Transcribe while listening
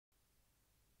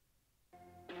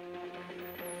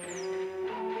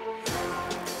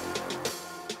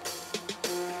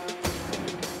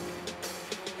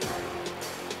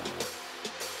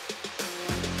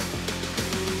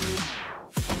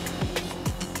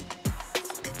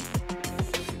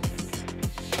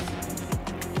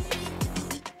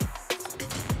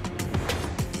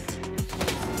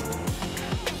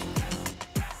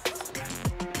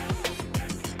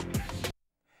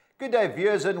Good day,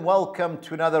 viewers, and welcome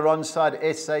to another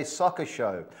Onside SA Soccer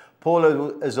Show.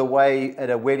 Paul is away at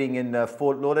a wedding in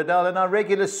Fort Lauderdale, and our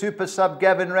regular super sub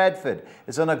Gavin Radford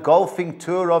is on a golfing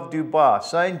tour of Dubai.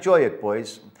 So enjoy it,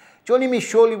 boys. Joining me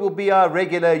shortly will be our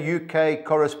regular UK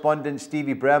correspondent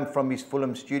Stevie Bram from his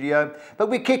Fulham studio. But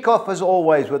we kick off as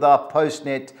always with our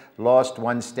post-net last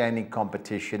one standing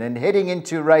competition. And heading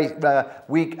into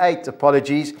week 8,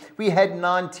 we had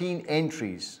 19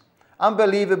 entries.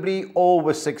 Unbelievably, all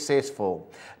were successful.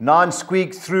 9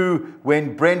 squeaked through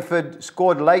when Brentford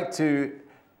scored late to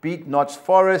beat Notts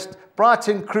Forest.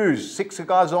 Brighton cruised, 6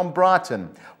 guys on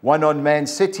Brighton. 1 on Man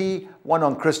City, 1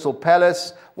 on Crystal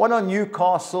Palace, 1 on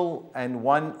Newcastle, and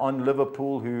 1 on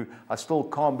Liverpool, who I still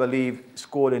can't believe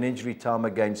scored in injury time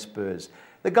against Spurs.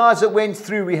 The guys that went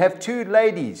through, we have 2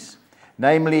 ladies,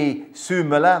 namely Sue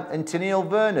Miller and Tennille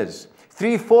Verners.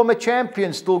 3 former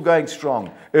champions still going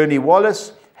strong, Ernie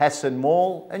Wallace, Hassan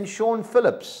Maul and Sean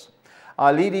Phillips.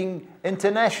 Our leading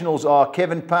internationals are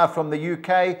Kevin Parr from the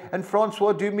UK and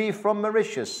Francois Dumi from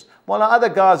Mauritius, while our other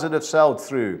guys that have sailed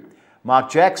through: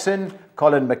 Mark Jackson,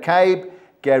 Colin McCabe,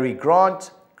 Gary Grant,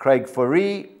 Craig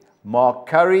Foree, Mark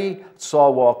Curry,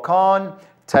 Sarwar Khan,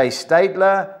 Tay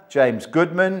Stadler, James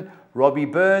Goodman, Robbie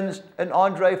Burns and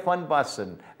Andre van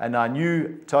Bassen. And our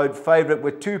new Toad favourite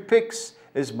with 2 picks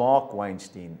is Mark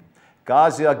Weinstein.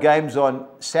 Guys, there are games on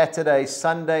Saturday,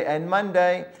 Sunday and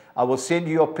Monday. I will send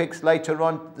you your picks later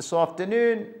on this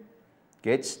afternoon.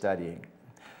 Get studying.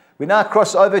 We now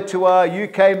cross over to our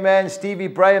UK man, Stevie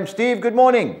Braham. Steve, good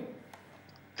morning.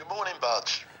 Good morning,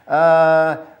 Budge.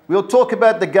 We'll talk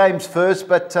about the games first,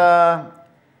 but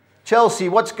Chelsea,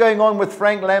 what's going on with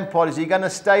Frank Lampard? Is he going to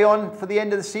stay on for the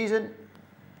end of the season?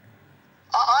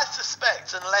 I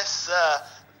suspect, unless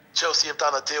Chelsea have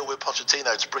done a deal with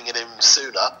Pochettino to bring him in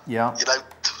sooner. Yeah. You know,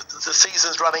 the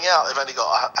season's running out. They've only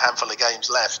got a handful of games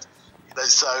left. You know,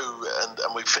 so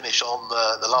and we finish on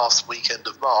the last weekend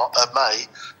of May.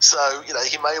 So you know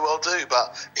he may well do,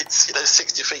 but it's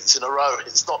 6 defeats in a row.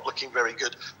 It's not looking very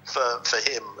good for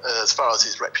him as far as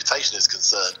his reputation is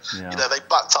concerned. Yeah. You know, they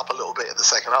bucked up a little bit in the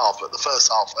second half, but the first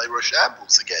half they were a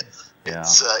shambles again. Yeah.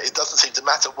 It doesn't seem to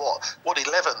matter what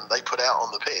 11 they put out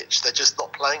on the pitch. They're just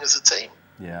not playing as a team.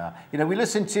 Yeah. You know, we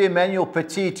listened to Emmanuel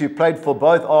Petit, who played for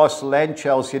both Arsenal and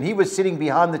Chelsea, and he was sitting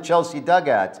behind the Chelsea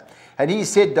dugout. And he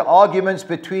said the arguments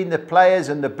between the players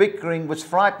and the bickering was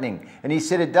frightening. And he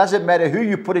said it doesn't matter who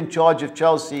you put in charge of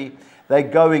Chelsea, they're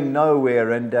going nowhere.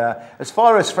 And as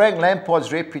far as Frank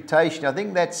Lampard's reputation, I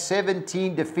think that's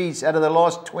 17 defeats out of the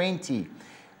last 20.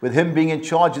 With him being in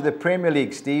charge of the Premier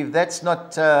League, Steve, that's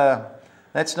not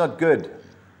good.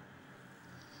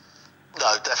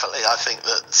 No, definitely. I think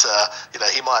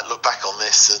that he might look back on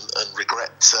this and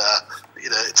regret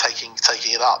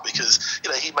taking it up, because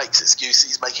he makes excuses,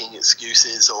 he's making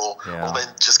excuses, or then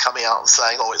just coming out and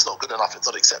saying, "Oh, it's not good enough, it's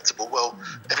not acceptable." Well,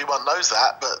 everyone knows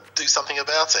that, but do something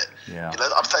about it. Yeah.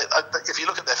 If you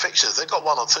look at their fixtures, they've got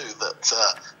 1 or 2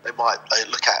 that they might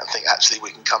look at and think, actually,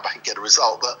 we can come back and get a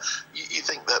result. But you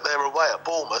think that they're away at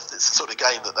Bournemouth. It's the sort of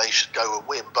game that they should go and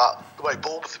win. But the way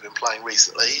Bournemouth have been playing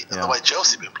recently, and the way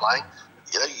Chelsea have been playing,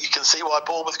 you can see why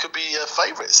Bournemouth could be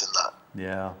favourites in that.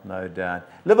 Yeah, no doubt.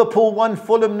 Liverpool 1,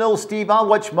 Fulham 0, Steve. I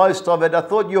watched most of it. I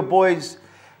thought your boys,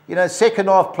 second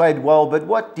half played well, but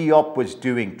what Diop was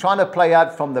doing, trying to play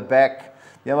out from the back.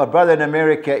 My brother in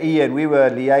America, Ian, we were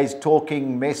liaised,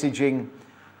 talking, messaging,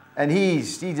 and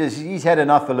he's had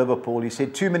enough of Liverpool. He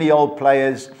said too many old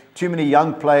players, too many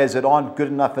young players that aren't good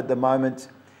enough at the moment.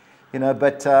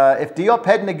 But if Diop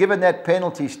hadn't given that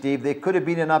penalty, Steve, there could have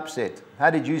been an upset. How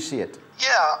did you see it? Yeah,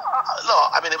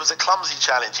 look, I mean, it was a clumsy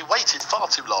challenge. He waited far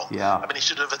too long. Yeah. I mean, he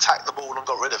should have attacked the ball and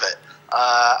got rid of it.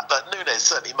 But Nunes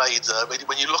certainly made,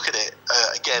 when you look at it,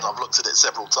 again, I've looked at it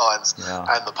several times,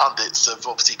 and the pundits have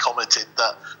obviously commented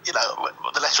that,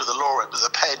 the letter of the law, it was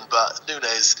a pen, but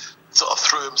Nunes sort of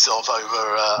threw himself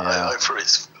over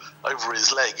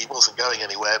his leg. He wasn't going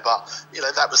anywhere, but,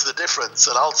 that was the difference.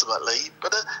 And ultimately,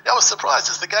 but I was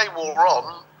surprised as the game wore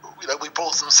on. We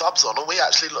brought some subs on, and we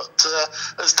actually looked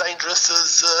as dangerous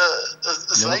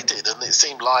as they did. And it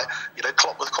seemed like,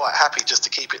 Klopp was quite happy just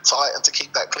to keep it tight and to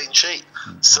keep that clean sheet.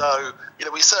 So,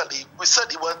 we certainly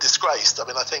weren't disgraced. I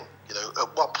mean, I think,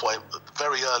 at one point,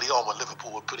 very early on, when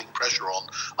Liverpool were putting pressure on,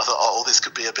 I thought, oh, this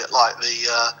could be a bit like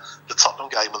the Tottenham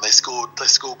game when they scored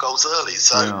goals early.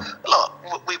 So,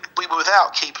 look, we were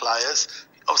without key players.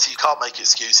 Obviously, you can't make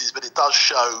excuses, but it does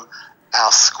show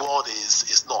our squad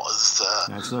is not as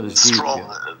strong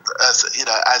as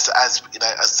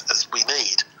we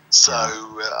need. So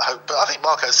but I think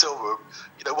Marco Silva,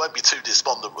 won't be too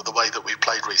despondent with the way that we've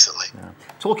played recently. Yeah.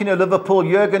 Talking to Liverpool,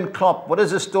 Jurgen Klopp, what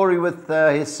is the story with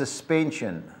his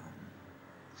suspension?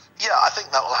 Yeah, I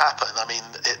think that will happen. I mean,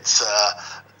 it's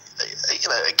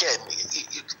again,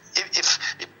 if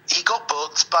he got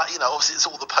booked, but obviously it's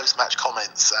all the post-match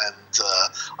comments, and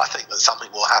I think that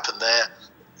something will happen there.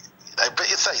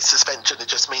 But if they suspension, it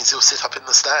just means he'll sit up in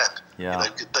the stand. Yeah.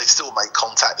 They still make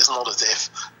contact. It's not as if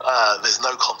there's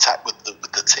no contact with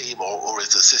the team or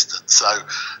his assistant. So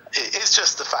it's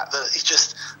just the fact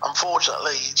that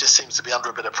unfortunately, he just seems to be under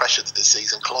a bit of pressure this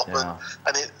season, Klopp,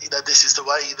 and this is the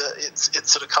way that it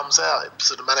sort of comes out. It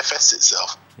sort of manifests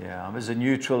itself. Yeah, as a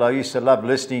neutral, I used to love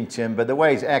listening to him, but the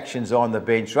way his actions are on the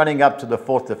bench, running up to the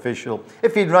fourth official,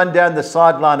 if he'd run down the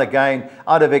sideline again,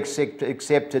 I'd have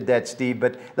accepted that, Steve,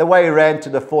 but the way he ran to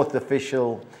the fourth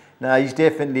official, no, he's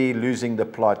definitely losing the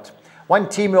plot. One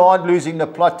team who aren't losing the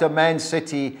plot to Man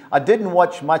City, I didn't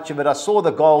watch much of it, I saw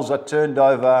the goals are turned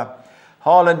over.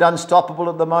 Haaland unstoppable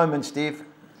at the moment, Steve.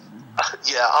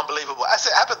 Yeah, unbelievable. As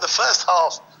it happened, the first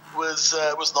half was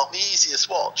not the easiest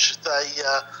watch.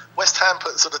 West Ham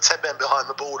put sort of 10 men behind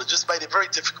the ball and just made it very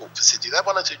difficult for City. They had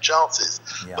one or two chances,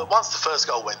 but once the first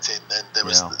goal went in, then there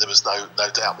was no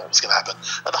doubt what was going to happen.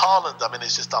 And Haaland, I mean,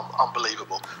 it's just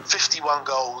unbelievable. 51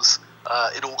 goals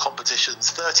in all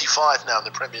competitions, 35 now in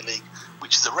the Premier League,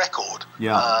 which is a record.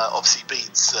 Yeah. Obviously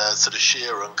beats sort of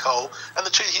Shearer and Cole, and the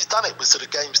truth, he's done it with sort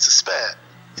of games to spare.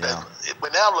 We're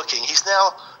now looking. He's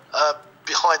now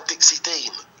behind Dixie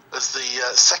Dean as the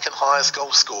second highest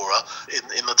goal scorer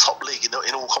in the top league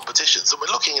in all competitions. And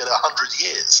we're looking at 100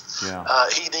 years. Yeah.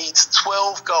 He needs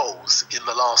 12 goals in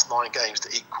the last 9 games to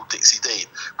equal Dixie Dean,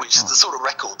 which is the sort of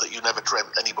record that you never dreamt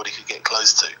anybody could get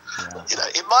close to. Yeah.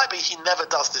 It might be he never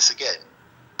does this again.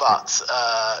 But,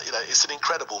 it's an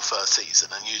incredible first season,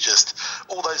 and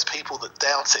all those people that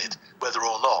doubted whether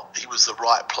or not he was the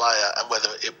right player and whether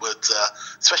it would,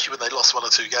 especially when they lost 1 or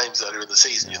 2 games earlier in the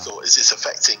season, you thought, is this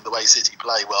affecting the way City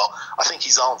play? Well, I think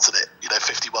he's answered it,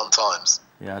 51 times.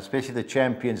 Yeah, especially the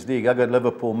Champions League. I got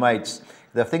Liverpool mates.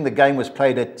 I think the game was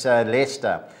played at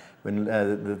Leicester when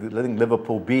I think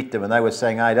Liverpool beat them, and they were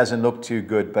saying, it doesn't look too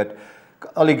good, but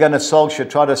Ole Gunnar Solskjaer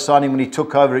tried to sign him when he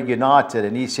took over at United,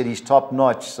 and he said he's top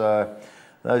notch. So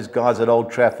those guys at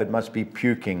Old Trafford must be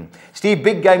puking. Steve,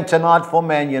 big game tonight for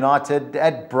Man United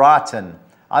at Brighton.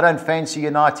 I don't fancy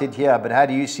United here, but how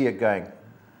do you see it going?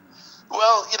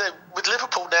 Well, with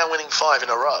Liverpool now winning 5 in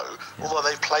a row, although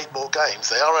they've played more games,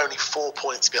 they are only 4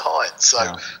 points behind. So,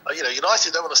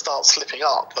 United don't want to start slipping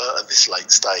up at this late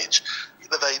stage.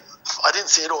 I didn't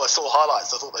see it all. I saw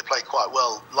highlights. I thought they played quite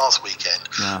well last weekend.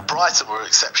 Yeah. Brighton were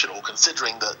exceptional,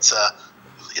 considering that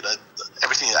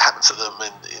everything that happened to them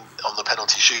on the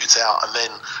penalty shootout, and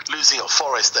then losing at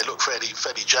Forest, they looked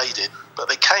fairly jaded. But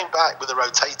they came back with a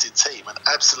rotated team and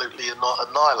absolutely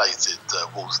annihilated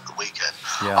Wolves at the weekend.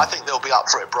 Yeah. I think they'll be up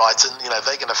for it. Brighton,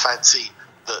 they're going to fancy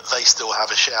that they still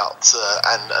have a shout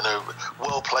and are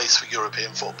well placed for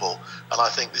European football. And I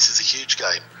think this is a huge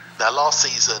game. Now, last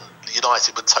season,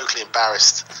 United were totally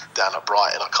embarrassed down at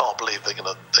Brighton. I can't believe they're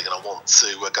going to want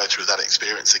to go through that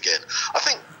experience again. I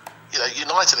think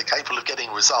United are capable of getting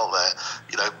a result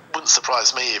there. Wouldn't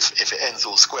surprise me if it ends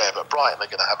all square. But Brighton are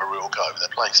going to have a real go. They're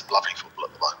playing some lovely football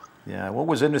at the moment. Yeah, what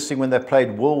was interesting when they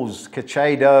played Wolves,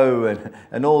 Caicedo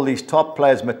and all these top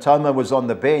players, Matoma was on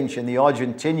the bench and the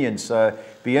Argentinians. So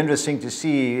it'd be interesting to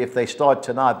see if they start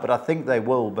tonight. But I think they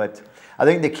will. But I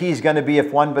think the key is going to be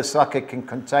if Wan-Bissaka can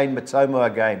contain Matoma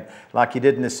again, like he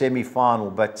did in the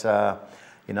semi-final. But,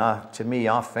 to me,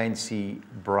 I fancy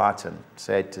Brighton,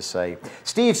 sad to say.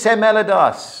 Steve, Sam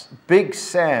Allardyce, Big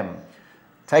Sam,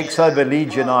 takes over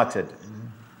Leeds United.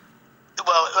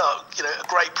 Well, a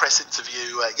great press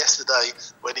interview yesterday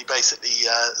when he basically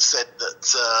said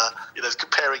that,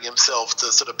 comparing himself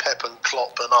to sort of Pep and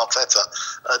Klopp and Arteta,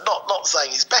 not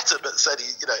saying he's better, but said he,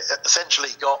 essentially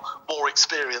got more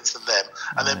experience than them.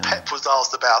 And then Pep was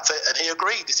asked about it, and he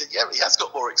agreed. He said, yeah, he has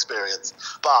got more experience.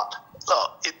 But,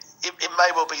 look, it may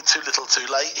well be too little too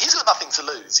late. He's got nothing to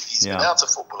lose. He's been out of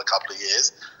football a couple of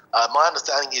years. My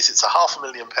understanding is it's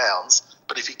 £500,000,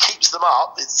 but if he keeps them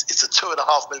up, it's a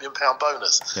 £2.5 million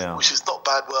bonus, which is not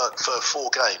bad work for 4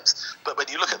 games. But when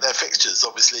you look at their fixtures,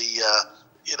 obviously,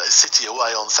 City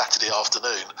away on Saturday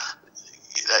afternoon,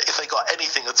 if they got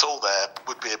anything at all there,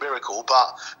 would be a miracle.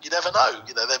 But you never know.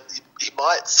 He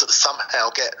might sort of somehow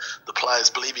get the players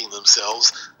believing in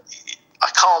themselves. I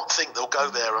can't think they'll go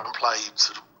there and play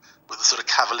sort of with a sort of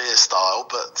cavalier style,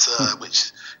 but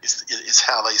which is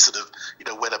how they sort of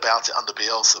went about it under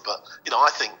Bielsa. But I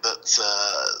think that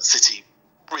City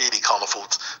really can't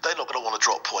afford. They're not going to want to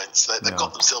drop points. They've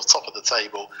got themselves top of the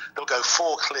table. They'll go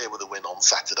 4 clear with a win on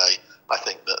Saturday. I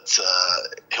think that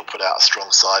he'll put out a strong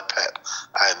side, Pep,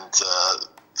 and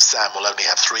Sam will only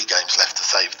have 3 games left to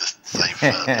save the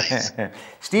leads.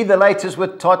 Steve, the latest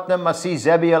with Tottenham. I see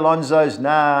Xabi Alonso's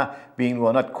now being,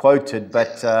 well, not quoted,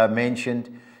 but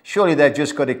mentioned. Surely they've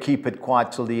just got to keep it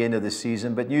quiet till the end of the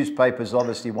season. But newspapers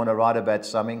obviously want to write about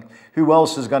something. Who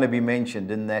else is going to be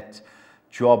mentioned in that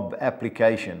job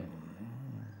application?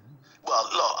 Well,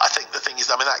 look, I think the thing is,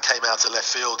 I mean, that came out of left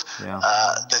field. Yeah.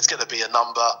 There's going to be a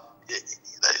number.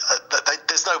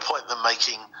 There's no point in them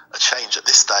making a change at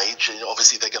this stage. And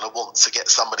obviously, they're going to want to get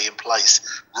somebody in place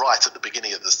right at the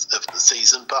beginning of the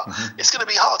season. But it's going to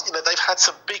be hard. You know, they've had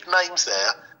some big names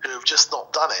there who have just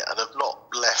not done it and have not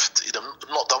left. You know,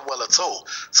 not done well at all.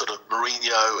 Sort of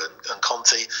Mourinho and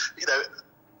Conte. You know,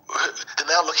 they're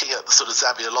now looking at the sort of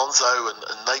Xabi Alonso and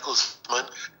Nagelsmann.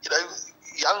 You know,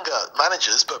 younger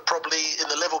managers, but probably in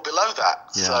the level below that.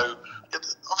 Yeah. So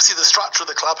obviously the structure of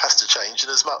the club has to change,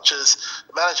 and as much as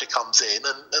the manager comes in,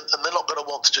 and they're not going to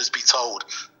want to just be told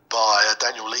by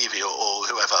Daniel Levy or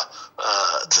whoever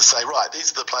to say, right,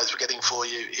 these are the players we're getting for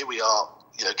you, here we are,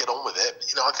 you know, get on with it.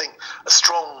 You know, I think a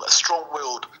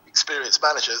strong-willed, experienced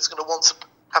manager is going to want to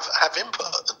have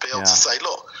input and be able to say,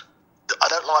 look, I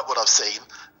don't like what I've seen,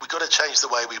 we've got to change the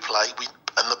way we play,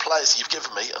 and the players you've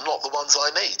given me are not the ones I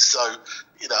need. So,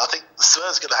 you know, I think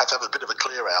Spurs are going to have a bit of a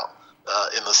clear out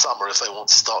in the summer if they want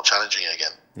to start challenging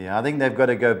again. Yeah, I think they've got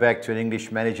to go back to an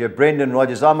English manager. Brendan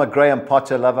Rodgers, I'm a Graham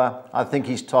Potter lover. I think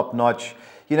he's top notch.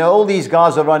 You know, all these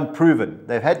guys are unproven.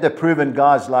 They've had the proven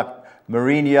guys like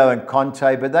Mourinho and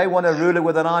Conte, but they want to rule it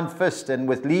with an iron fist. And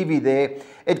with Levy there,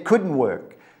 it couldn't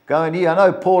work. Going here, I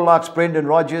know Paul likes Brendan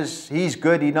Rodgers. He's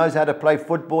good. He knows how to play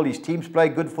football. His teams play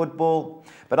good football.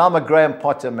 But I'm a Graham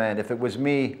Potter man. If it was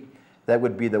me, that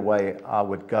would be the way I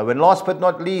would go. And last but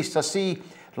not least, I see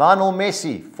Lionel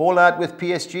Messi fallout with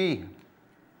PSG.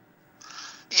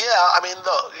 Yeah, I mean,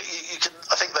 look, you can.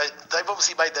 I think they've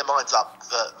obviously made their minds up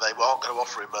that they weren't going to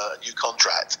offer him a new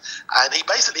contract, and he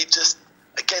basically just,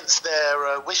 against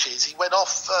their wishes, he went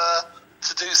off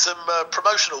to do some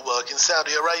promotional work in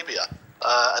Saudi Arabia.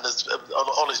 And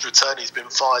on his return, he's been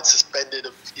fined, suspended.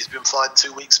 He's been fined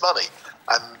 2 weeks' money.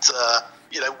 And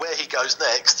you know, where he goes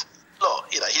next, look,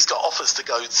 you know, he's got offers to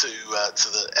go to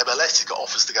the MLS. He's got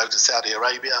offers to go to Saudi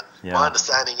Arabia. Yeah. My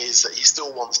understanding is that he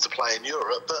still wants to play in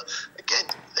Europe, but again,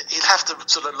 he'd have to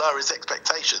sort of lower his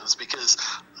expectations because,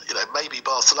 you know, maybe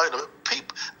Barcelona,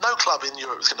 no club in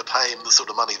Europe is going to pay him the sort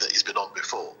of money that he's been on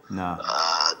before. No,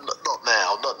 not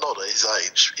now, not at his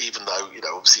age. Even though, you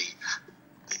know, obviously,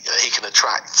 you know, he can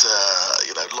attract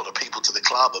you know, a lot of people to the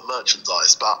club and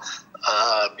merchandise, but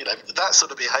you know, that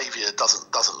sort of behaviour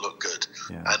doesn't look good.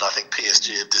 Yeah. And I think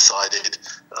PSG have decided,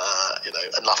 you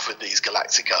know, enough with these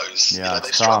Galacticos. Yeah, you know,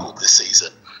 they've struggled this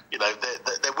season. You know,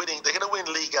 they're winning. They're going to win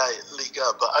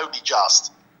Liga, but only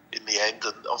just in the end.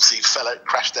 And obviously,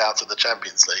 crashed out of the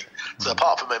Champions League. So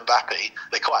apart from Mbappe,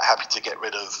 they're quite happy to get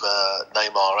rid of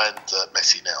Neymar and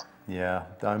Messi now. Yeah,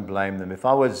 don't blame them. If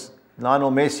I was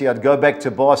Lionel Messi, I'd go back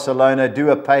to Barcelona,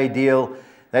 do a pay deal.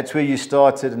 That's where you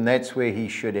started, and that's where he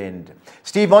should end.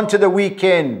 Steve, on to the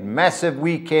weekend. Massive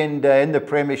weekend in the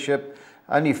Premiership.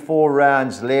 Only 4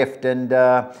 rounds left. And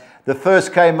the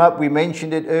first came up, we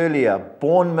mentioned it earlier.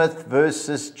 Bournemouth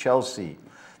versus Chelsea.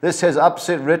 This has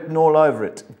upset written all over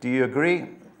it. Do you agree?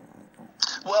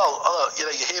 Well, you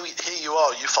know, here you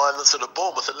are. You find that sort of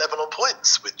Bournemouth are level on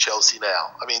points with Chelsea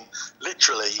now. I mean,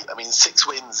 literally, 6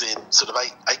 wins in sort of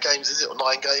eight games, is it, or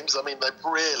 9 games? I mean, they've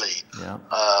really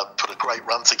put a great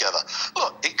run together.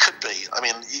 Look, it could be. I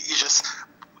mean,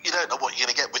 you don't know what you're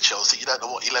going to get with Chelsea. You don't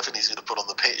know what 11 he's going to put on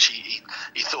the pitch.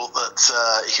 He thought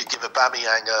that he could give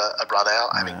Aubameyang a run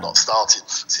out, having not started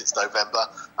since November,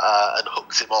 and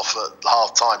hooked him off at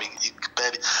half time. He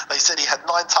barely. They said he had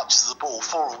 9 touches of the ball,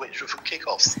 4 of which were from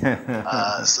kickoffs.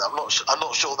 So I'm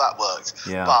not sure that worked.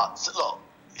 Yeah. But look,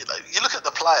 you know, you look at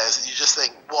the players and you just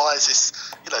think, why is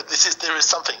this? You know, there is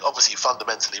something obviously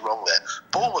fundamentally wrong there.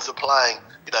 Bournemouth are playing,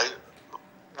 you know,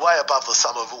 way above the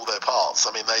sum of all their parts.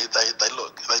 I mean, they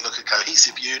look a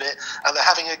cohesive unit, and they're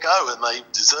having a go, and they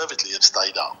deservedly have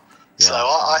stayed up. Yeah. So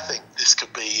I think this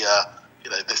could be, you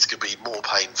know, this could be more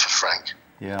pain for Frank.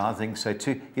 Yeah, I think so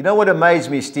too. You know what amazed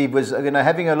me, Steve, was, you know,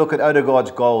 having a look at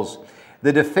Odegaard's goals,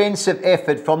 the defensive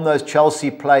effort from those Chelsea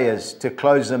players to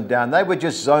close them down. They were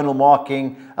just zonal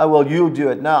marking. Oh well, you'll do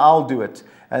it. No, I'll do it.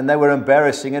 And they were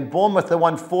embarrassing. And Bournemouth, they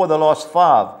won 4 of the last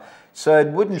 5. So it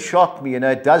wouldn't shock me, you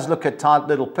know, it does look a tight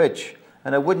little pitch,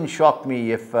 and it wouldn't shock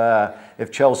me if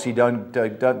Chelsea don't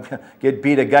get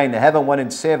beat again. They haven't won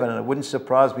in 7, and it wouldn't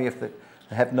surprise me if they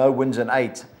have no wins in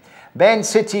 8. Man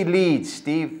City leads,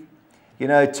 Steve. You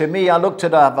know, to me,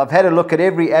 I've had a look at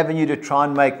every avenue to try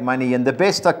and make money, and the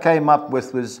best I came up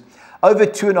with was over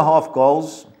 2.5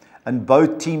 goals, and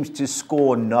both teams to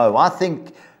score? No. I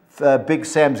think Big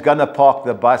Sam's going to park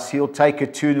the bus. He'll take a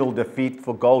 2-0 defeat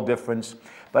for goal difference.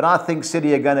 But I think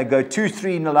City are going to go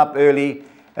 2-3-0 up early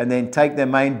and then take their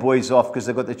main boys off because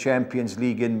they've got the Champions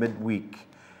League in midweek.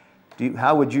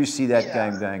 How would you see that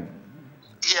game going?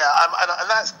 Yeah, and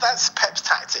that's Pep's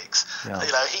tactics. Yeah.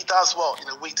 You know, he does what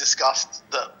we discussed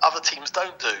that other teams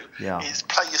don't do. Yeah. Is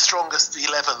play your strongest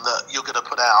 11 that you're going to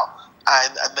put out,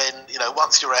 and then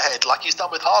once you're ahead, like he's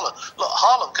done with Haaland. Look,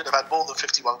 Haaland could have had more than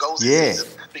 51 goals this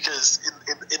season because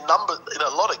in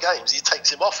a lot of games he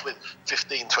takes him off with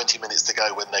 15, 20 minutes to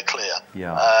go when they're clear.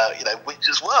 Yeah. Which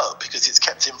has worked because it's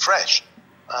kept him fresh.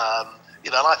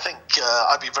 And I think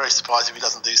I'd be very surprised if he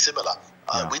doesn't do similar.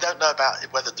 We don't know about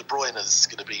whether De Bruyne is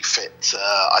going to be fit.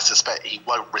 I suspect he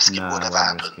won't risk it. Whatever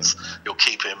happens, he'll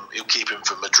keep him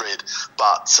for Madrid.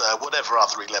 But whatever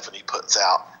other 11 he puts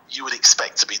out, you would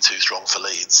expect to be too strong for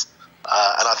Leeds.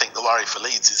 And I think the worry for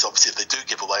Leeds is obviously if they do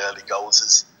give away early goals,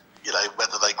 is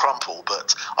whether they crumple.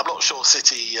 But I'm not sure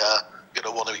City going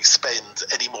to want to expend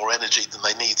any more energy than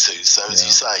they need to. So as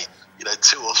you say,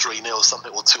 2 or 3-0,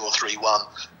 something, or 2 or 3-1.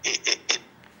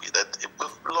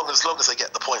 As long as they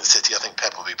get the point, City, I think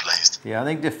Pep will be pleased. Yeah, I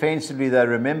think defensively, though,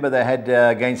 remember they had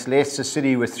against Leicester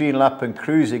City with 3-0 up and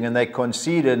cruising, and they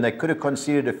conceded, and they could have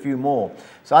conceded a few more.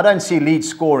 So I don't see Leeds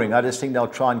scoring. I just think they'll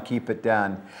try and keep it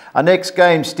down. Our next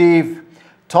game, Steve,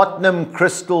 Tottenham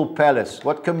Crystal Palace.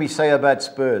 What can we say about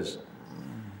Spurs?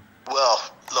 Well,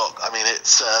 look, I mean,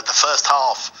 it's the first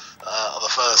half. The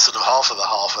first sort of half of the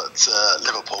half at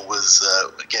Liverpool was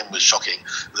shocking.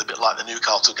 It was a bit like the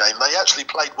Newcastle game. They actually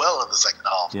played well in the second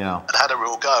half and had a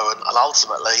real go. And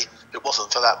ultimately, if it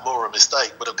wasn't for that Moura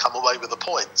mistake, would have come away with a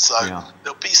point. So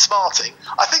they'll be smarting.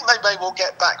 I think they may well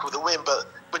get back with a win, but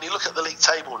when you look at the league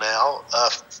table now,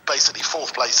 basically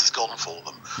fourth place has gone for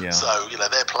them. Yeah. So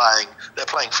they're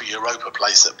playing for Europa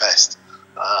place at best.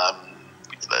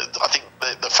 I think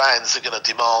the fans are going to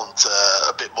demand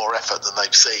a bit more effort than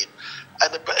they've seen.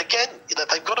 But again,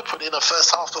 they've got to put in a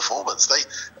first half performance.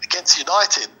 Against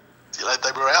United,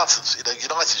 they were out of.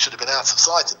 United should have been out of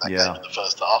sight in that game in the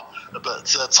first half. But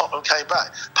Tottenham came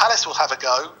back. Palace will have a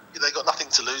go. They've got nothing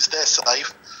to lose. They're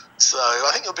safe. So I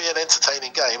think it'll be an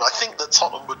entertaining game. I think that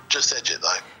Tottenham would just edge it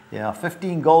though. Yeah,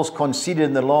 15 goals conceded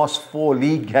in the last 4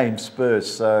 league games,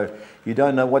 Spurs. So you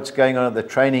don't know what's going on at the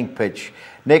training pitch.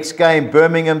 Next game,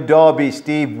 Birmingham derby,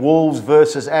 Steve. Wolves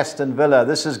versus Aston Villa.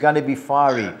 This is going to be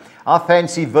fiery. I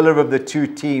fancy Villa of the two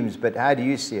teams, but how do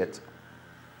you see it?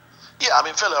 Yeah, I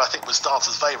mean, Villa, I think, was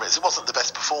starters' favourites. It wasn't the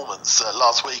best performance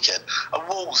last weekend. And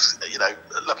Wolves,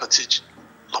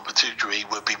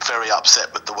 Lopetegui would be very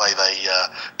upset with the way they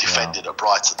defended at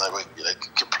Brighton. They were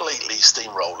completely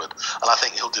steamrolled, and I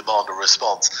think he'll demand a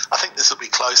response. I think this will be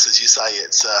close, as you say.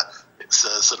 It's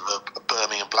sort of a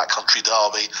Birmingham Black Country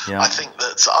derby. I think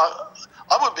that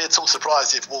I wouldn't be at all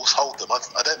surprised if Wolves hold them. I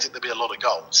don't think there'll be a lot of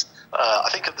goals. I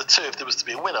think of the two, if there was to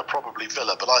be a winner, probably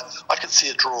Villa, but I could see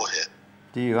a draw here.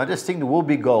 Do you? I just think there will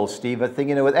be goals, Steve. I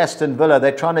think, with Aston Villa,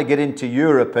 they're trying to get into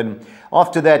Europe, and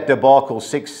after that debacle,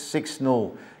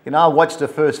 6-0, I watched the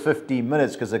first 15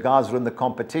 minutes because the guys were in the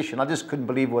competition. I just couldn't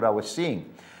believe what I was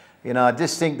seeing. I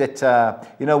just think that,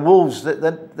 Wolves, they've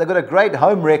got a great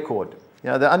home record.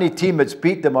 The only team that's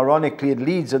beat them, ironically, at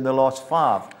Leeds in the last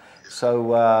 5.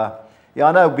 So, I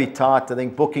know it'll be tight. I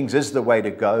think bookings is the way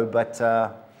to go, but,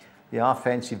 I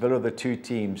fancy Villa of the two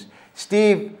teams.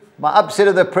 Steve, my upset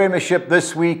of the Premiership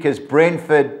this week is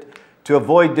Brentford to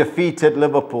avoid defeat at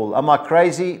Liverpool. Am I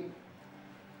crazy?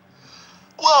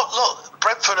 Well, look,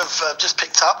 Brentford have just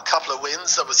picked up a couple of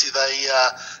wins. Obviously, they,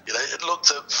 it looked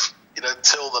at,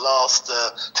 until the last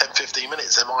 10-15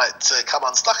 minutes, they might come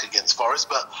unstuck against Forest.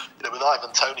 But, with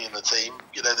Ivan Toney in the team,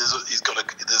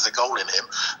 there's a goal in him.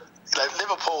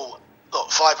 Liverpool,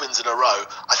 look, 5 wins in a row.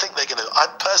 I think they're going to. I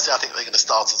think they're going to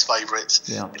start as favourites.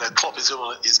 Yeah. Klopp is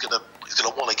going to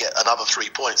want to get another 3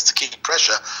 points to keep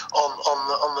pressure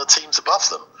on the teams above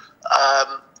them.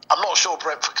 I'm not sure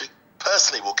Brentford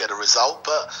personally will get a result,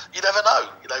 but you never know.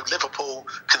 Liverpool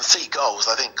concede goals.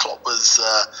 I think Klopp was,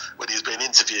 when he was being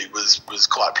interviewed, was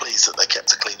quite pleased that they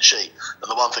kept a clean sheet. And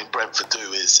the one thing Brentford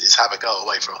do is have a go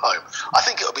away from home. I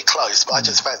think it'll be close, but I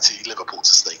just fancy Liverpool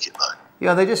to sneak it though.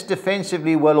 Yeah, they're just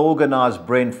defensively well organised,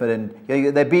 Brentford, and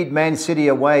they beat Man City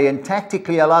away. And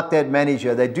tactically, I like that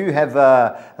manager. They do have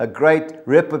a great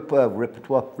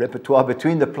repertoire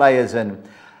between the players. And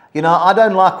I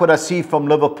don't like what I see from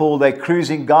Liverpool. They're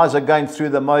cruising. Guys are going through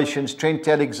the motions. Trent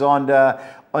Alexander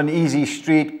on easy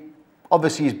street.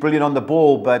 Obviously, he's brilliant on the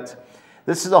ball, but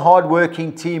this is a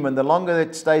hard-working team, and the longer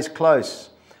it stays close,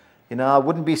 I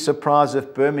wouldn't be surprised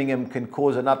if Birmingham can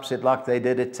cause an upset like they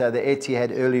did at the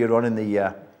Etihad earlier on in the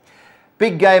year.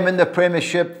 Big game in the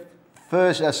Premiership.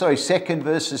 Second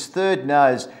versus third now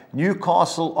is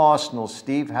Newcastle Arsenal.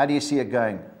 Steve, how do you see it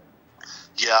going?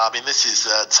 Yeah, I mean, this is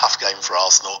a tough game for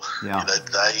Arsenal. Yeah.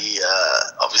 They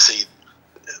obviously,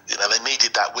 they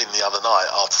needed that win the other night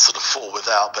after sort of 4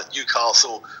 without, but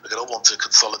Newcastle are going to want to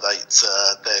consolidate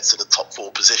their sort of top 4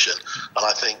 position. And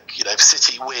I think, if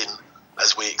City win,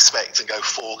 as we expect, and go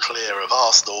 4 clear of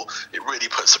Arsenal, it really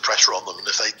puts the pressure on them. And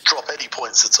if they drop any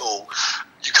points at all,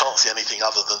 you can't see anything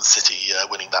other than City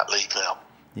winning that league now.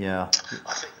 Yeah,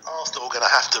 I think Arsenal are going to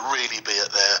have to really be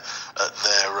at their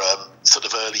sort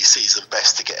of early season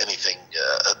best to get anything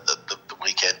at the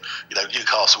weekend.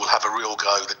 Newcastle will have a real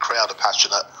go. The crowd are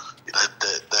passionate.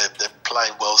 They're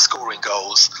playing well, scoring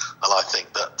goals, and I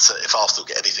think that if Arsenal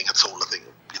get anything at all, I think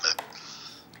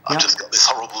I've just got this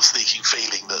horrible sneaking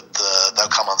feeling that they'll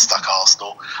come unstuck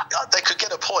Arsenal. They could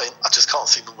get a point. I just can't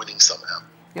see them winning somehow.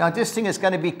 Yeah, I just think it's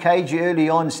going to be cagey early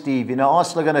on, Steve.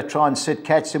 Arsenal are going to try and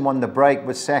catch him on the break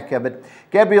with Saka, but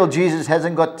Gabriel Jesus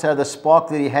hasn't got the spark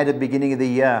that he had at the beginning of the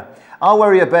year. I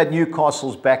worry about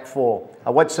Newcastle's back 4.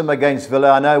 I watched them against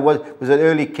Villa. I know it was an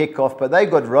early kickoff, but they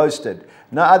got roasted.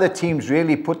 No other teams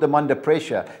really put them under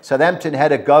pressure. Southampton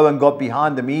had a go and got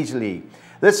behind them easily.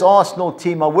 This Arsenal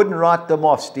team, I wouldn't write them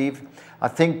off, Steve. I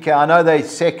know they're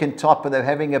second top and they're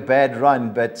having a bad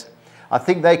run, but I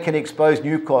think they can expose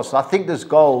Newcastle. I think there's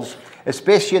goals,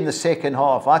 especially in the second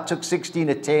half. I took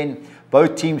 16-10,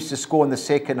 both teams to score in the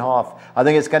second half. I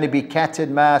think it's going to be cat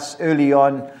and mouse early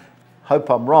on. Hope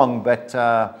I'm wrong, but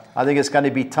I think it's going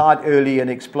to be tight early and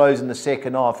explode in the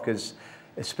second half because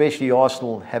especially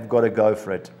Arsenal have got to go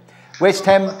for it. West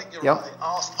Ham, I think you're right.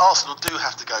 Arsenal do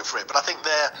have to go for it, but I think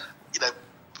their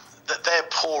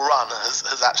poor run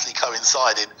has actually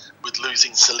coincided with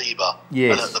losing Saliba.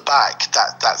 Yes. And at the back,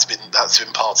 that's been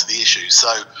part of the issue.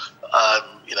 So,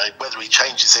 whether he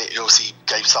changes it, he obviously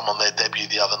gave someone their debut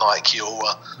the other night,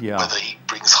 Kiora. Yeah. Whether he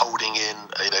brings Holding in,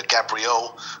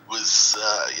 Gabriel was,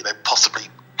 possibly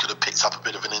could have picked up a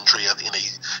bit of an injury.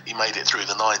 He made it through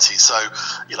the 90s. So,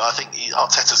 I think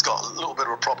Arteta's got a little bit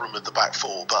of a problem with the back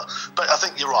 4. But I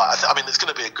think you're right. I mean, it's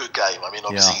going to be a good game. I mean,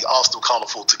 obviously, Arsenal can't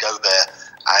afford to go there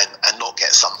and not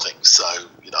get something. So,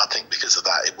 I think because of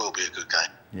that, it will be a good game.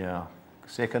 Yeah.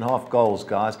 Second half goals,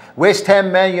 guys. West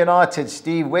Ham, Man United,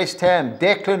 Steve. West Ham.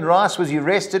 Declan Rice, was he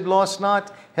rested last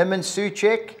night? Him and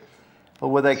Souček?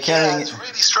 Or were they carrying... Yeah, it's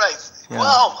really strange. Yeah.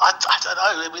 Well, I don't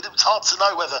know. It's hard to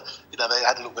know whether, they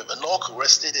had a little bit of a knock or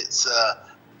rested. It's,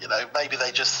 maybe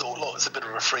they just thought, look, it's a bit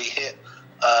of a free hit.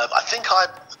 I think I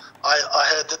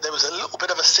heard that there was a little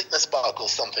bit of a sickness bug or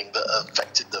something that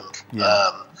affected them.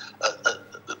 Yeah.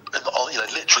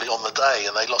 Literally on the day,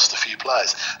 and they lost a few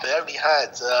players. They only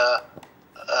had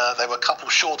they were a couple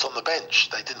short on the bench.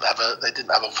 They didn't have a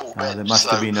full bench. There must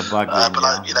have been a bug.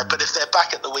 But if they're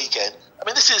back at the weekend, I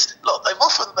mean,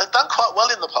 they've done quite well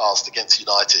in the past against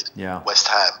United. Yeah. West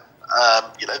Ham.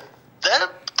 They're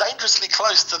dangerously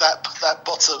close to that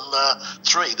bottom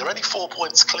 3. They're only 4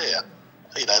 points clear.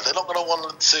 They're not going to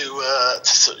want to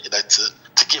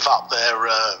give up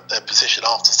their position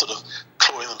after sort of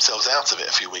clawing themselves out of it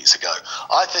a few weeks ago.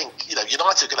 I think United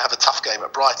are going to have a tough game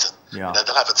at Brighton. Yeah.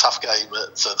 They'll have a tough game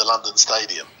at the London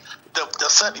Stadium. They'll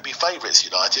certainly be favourites,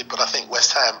 United, but I think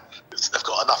West Ham have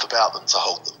got enough about them to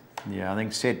hold them. Yeah, I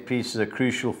think set pieces are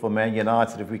crucial for Man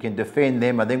United. If we can defend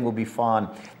them, I think we'll be fine.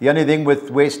 The only thing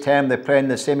with West Ham, they're playing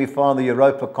the semi-final of the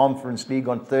Europa Conference League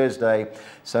on Thursday.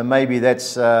 So maybe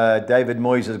that's David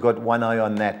Moyes has got one eye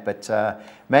on that. But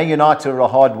Man United are a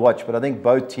hard watch, but I think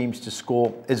both teams to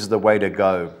score is the way to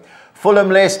go. Fulham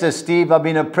Leicester, Steve, I've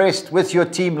been impressed with your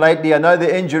team lately. I know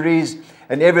the injuries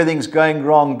and everything's going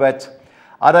wrong, but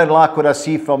I don't like what I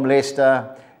see from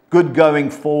Leicester. Good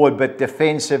going forward, but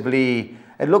defensively...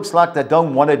 It looks like they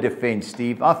don't want to defend,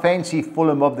 Steve. I fancy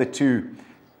Fulham of the 2.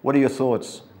 What are your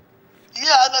thoughts? Yeah,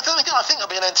 I think it'll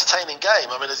be an entertaining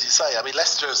game. I mean, as you say,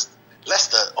 Leicester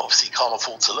obviously can't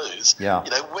afford to lose. Yeah.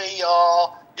 We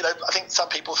are. I think some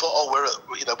people thought, we're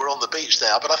on the beach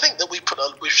now, but I think that we've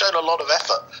shown a lot of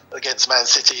effort against Man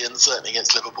City and certainly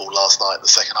against Liverpool last night in the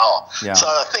second half. Yeah. So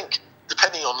I think,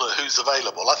 depending on who's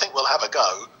available, I think we'll have a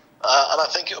go. And I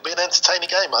think it'll be an entertaining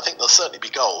game. I think there'll certainly be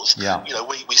goals. Yeah.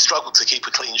 We struggled to keep a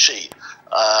clean sheet,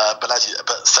 but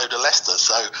so do Leicester.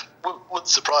 So it wouldn't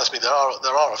surprise me. There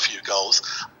are a few goals.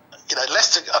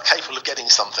 Leicester are capable of getting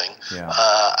something. Yeah.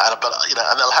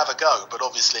 And they'll have a go. But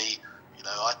obviously,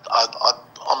 I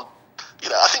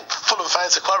think Fulham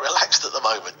fans are quite relaxed at the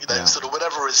moment. Sort of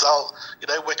whatever result,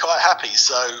 we're quite happy.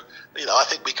 So, I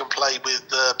think we can play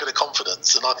with a bit of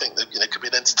confidence, and I think that it could be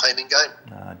an entertaining game.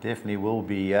 Definitely will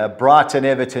be. Brighton,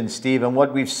 Everton, Steve, and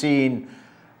what we've seen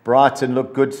Brighton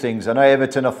look good things. I know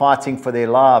Everton are fighting for their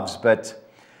lives, but,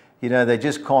 you know, they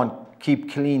just can't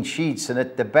keep clean sheets. And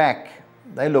at the back,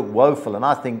 they look woeful. And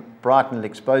I think Brighton will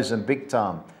expose them big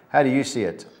time. How do you see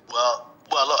it?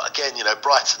 Well, look, again, you know,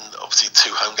 Brighton, obviously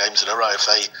 2 home games in a row. If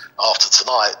they, after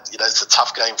tonight, you know, it's a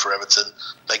tough game for Everton.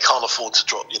 They can't afford to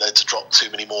drop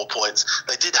too many more points.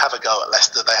 They did have a go at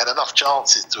Leicester. They had enough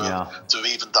chances to have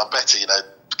even done better. You know,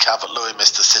 Calvert-Lewin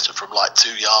missed a sitter from like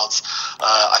 2 yards.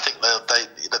 I think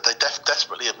they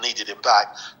desperately have needed him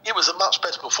back. It was a much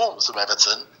better performance from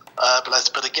Everton.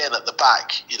 But again, at the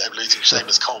back, you know, losing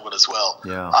Seamus Coleman as well.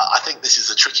 Yeah. I think this is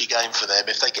a tricky game for them.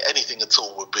 If they get anything at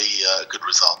all, would be a good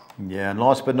result. Yeah, and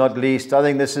last but not least, I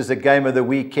think this is the game of the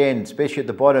weekend, especially at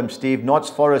the bottom, Steve. Notts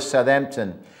Forest,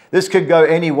 Southampton. This could go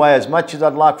any way. As much as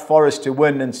I'd like Forest to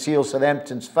win and seal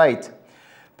Southampton's fate,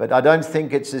 but I don't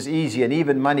think it's as easy. And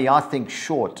even money, I think,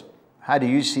 short. How do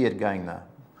you see it going, though?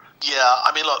 Yeah,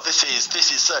 I mean, look, this is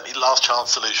certainly last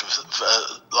chance saloon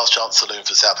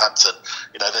for Southampton.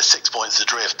 You know, they're 6 points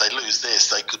adrift. They lose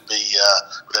this, they could be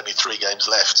with only 3 games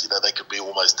left. You know, they could be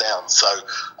almost down. So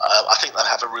I think they'll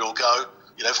have a real go.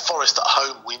 You know, Forest at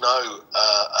home, we know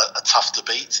are tough to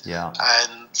beat. Yeah.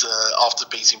 And after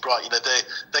beating Brighton, you know,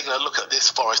 they're going to look at this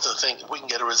Forest and think, if we can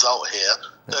get a result here,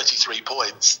 33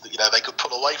 points, you know, they could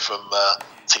pull away from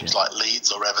teams like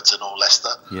Leeds or Everton or Leicester.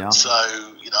 Yeah. So,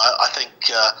 you know, I think,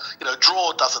 you know,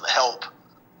 draw doesn't help.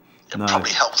 It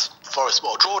probably helps Forest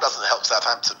more. Draw doesn't help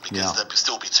Southampton because they'll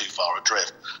still be too far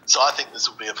adrift. So I think this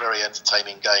will be a very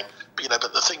entertaining game. But, you know,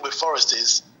 but the thing with Forest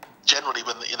is, generally,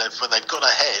 when they've gone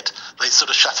ahead, they sort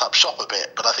of shut up shop a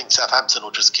bit. But I think Southampton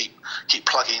will just keep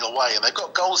plugging away, and they've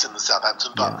got goals in the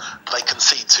Southampton, but they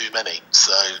concede too many.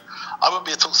 So I wouldn't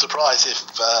be at all surprised if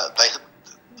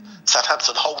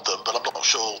Southampton hold them, but I'm not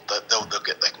sure that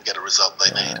they can get a result they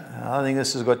need. I think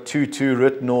this has got 2-2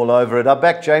 written all over it. I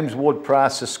back James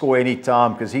Ward-Prowse to score any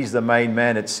time because he's the main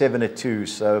man at 7-2.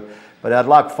 So. But I'd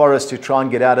like Forest to try and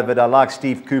get out of it. I like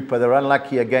Steve Cooper. They're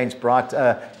unlucky against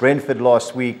Brentford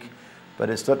last week, but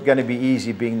it's not going to be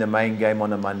easy being the main game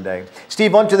on a Monday.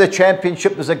 Steve, on to the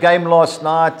Championship. There's a game last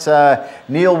night.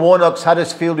 Neil Warnock's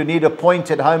Huddersfield who need a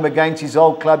point at home against his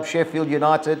old club, Sheffield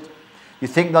United. You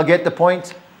think they'll get the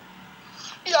point?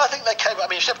 Yeah, I think they came. I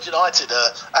mean, Sheffield United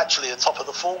are actually at the top of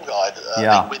the form guide.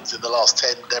 Big wins in the last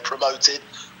 10. They're promoted.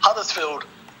 Huddersfield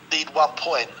need 1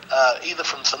 point either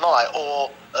from tonight or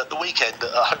at the weekend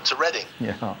at home to Reading.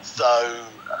 Yeah. So,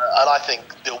 and I think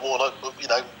Neil Warnock, you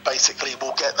know, basically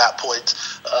will get that point.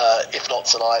 If not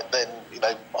tonight, then, you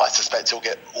know, I suspect he'll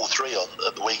get all 3 on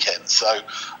at the weekend. So,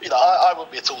 you know, I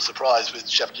wouldn't be at all surprised with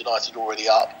Sheffield United already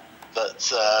up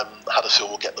that Huddersfield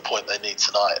will get the point they need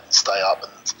tonight and stay up,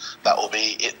 and that will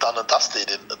be it done and dusted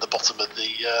at the bottom of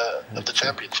the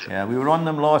Championship. Yeah, we were on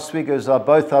them last week. It was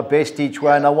both our best each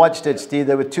way, and I watched it, Steve.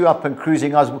 They were 2 up and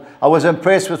cruising. I was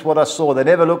impressed with what I saw. They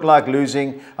never looked like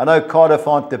losing. I know Cardiff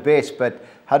aren't the best, but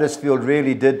Huddersfield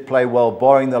really did play well,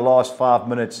 barring the last 5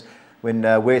 minutes when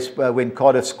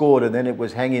Cardiff scored, and then it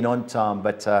was hanging on time.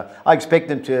 But I expect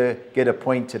them to get a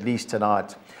point at least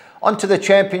tonight. On to the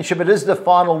Championship. It is the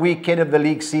final weekend of the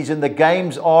league season. The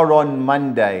games are on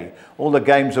Monday. All the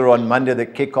games are on Monday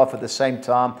that kick off at the same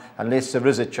time, unless there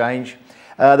is a change.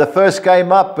 The first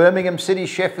game up, Birmingham City,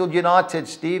 Sheffield United.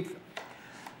 Steve?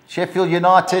 Sheffield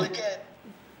United. Well, again,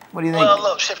 what do you think? Well,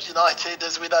 look, Sheffield United,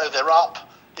 as we know, they're up.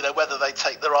 You know, whether they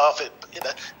take their eye off it, you know,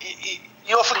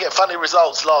 you often get funny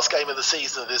results. Last game of the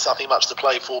season, there's nothing much to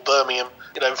play for. Birmingham,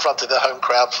 you know, in front of their home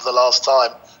crowd for the last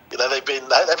time. You know, they've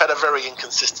had a very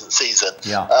inconsistent season.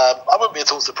 Yeah. I wouldn't be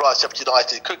at all surprised Sheffield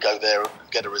United could go there and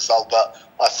get a result, but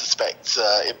I suspect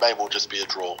it may well just be a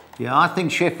draw. Yeah, I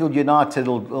think Sheffield United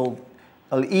will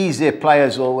ease their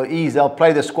players, they'll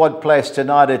play the squad players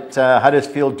tonight at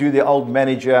Huddersfield, do their old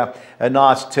manager a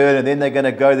nice turn, and then they're going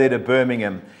to go there to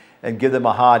Birmingham and give them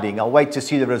a hiding. I'll wait to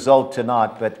see the result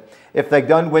tonight, but if they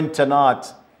don't win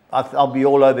tonight, I'll be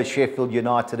all over Sheffield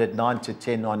United at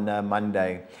 9-10 on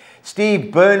Monday.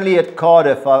 Steve, Burnley at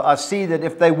Cardiff. I see that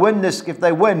if they win,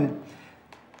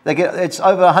 they get it's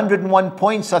over 101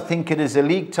 points. I think it is a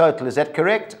league total. Is that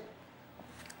correct?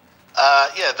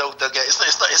 Yeah, they'll get.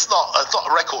 It's not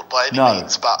a record by any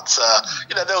means, but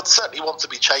you know, they'll certainly want to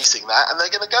be chasing that, and they're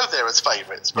going to go there as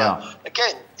favourites. But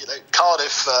again, you know,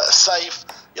 Cardiff are safe.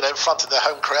 You know, in front of their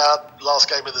home crowd, last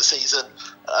game of the season.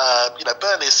 You know,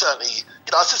 Burnley is certainly.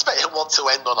 You know, I suspect he'll want to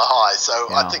end on a high.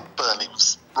 So I think Burnley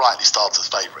was rightly start as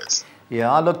favourites. Yeah,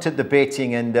 I looked at the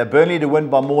betting, and Burnley to win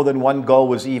by more than 1 goal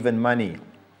was even money.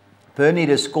 Burnley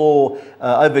to score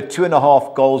over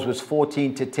 2.5 goals was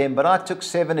 14-10, but I took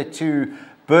 7-2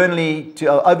 Burnley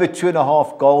to over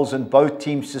 2.5 goals and both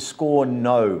teams to score,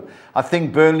 no. I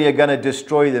think Burnley are going to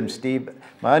destroy them, Steve.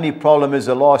 My only problem is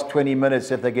the last 20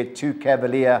 minutes, if they get too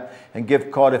cavalier and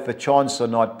give Cardiff a chance or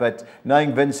not. But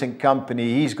knowing Vincent Kompany,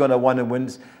 he's going to want to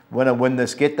win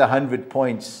this, get the 100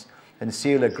 points and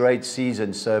seal a great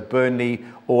season. So Burnley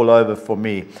all over for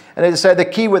me. And as I say, the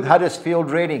key with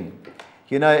Huddersfield Reading,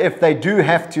 you know, if they do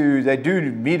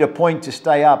need a point to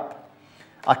stay up,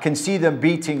 I can see them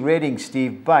beating Reading,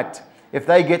 Steve. But if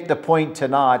they get the point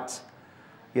tonight,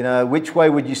 you know, which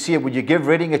way would you see it? Would you give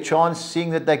Reading a chance,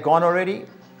 seeing that they're gone already?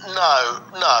 No,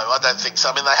 I don't think so.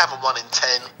 I mean, they haven't won in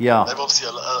 10. Yeah. They've obviously,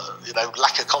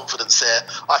 lack of confidence there.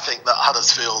 I think that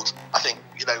Huddersfield,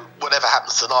 whatever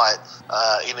happens tonight,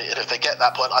 if they get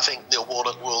that point, I think Neil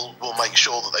Warnock will make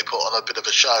sure that they put on a bit of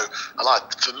a show.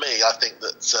 And for me, I think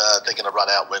that they're going to run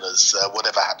out winners,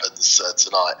 whatever happens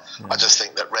tonight. Yeah. I just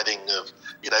think that Reading,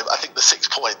 I think the 6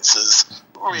 points has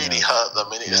really hurt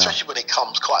them, especially when it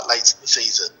comes quite late in the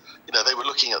season. They were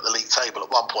looking at the league table at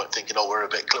one point thinking, we're a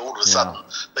bit clear. All of a sudden,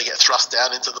 they get thrust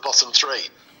down into the bottom 3.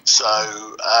 So,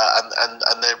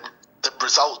 and the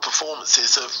result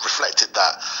performances have reflected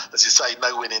that. As you say,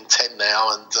 no win in 10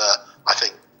 now. And I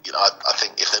think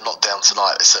if they're not down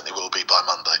tonight, they certainly will be by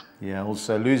Monday. Yeah,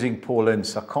 also losing Paul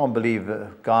Ince. I can't believe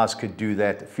guys could do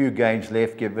that. A few games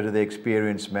left, get rid of the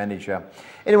experienced manager.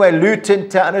 Anyway, Luton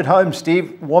Town at home,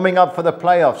 Steve, warming up for the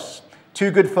playoffs. Too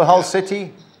good for Hull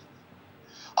City?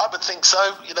 I would think so.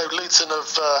 Luton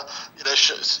have,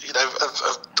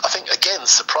 I think again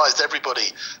surprised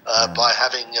everybody by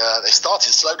having. They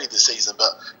started slowly this season,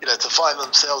 but to find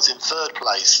themselves in 3rd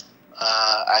place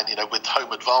and with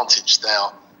home advantage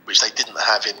now, which they didn't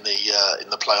have in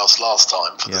the playoffs last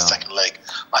time for the second leg.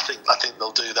 I think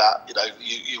they'll do that.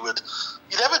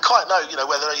 You never quite know.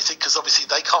 Whether you think, because obviously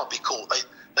they can't be caught.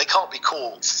 They can't be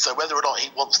caught. So whether or not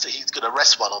he's going to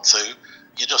rest one or two.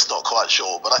 You're just not quite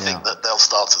sure, but I think that they'll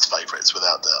start as favourites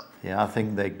without doubt. Yeah, I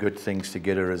think they're good things to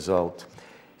get a result.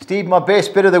 Steve, my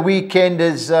best bit of the weekend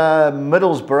is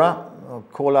Middlesbrough. I'll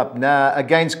call up now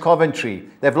against Coventry.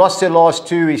 They've lost their last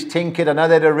 2. He's tinkered. I know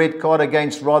they had a red card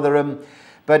against Rotherham.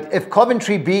 But if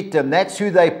Coventry beat them, that's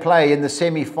who they play in the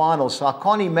semi-finals. So I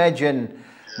can't imagine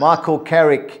Michael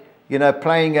Carrick,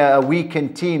 playing a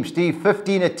weakened team. Steve,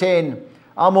 15-10.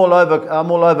 I'm all over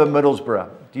Middlesbrough.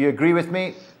 Do you agree with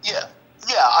me?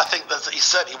 Yeah, I think that he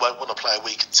certainly won't want to play a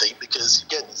weakened team because,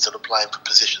 again, he's sort of playing for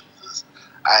positions.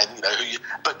 And,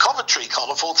 but Coventry can't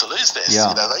afford to lose this.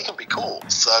 They can be caught.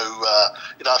 So,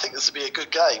 I think this will be a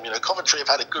good game. Coventry have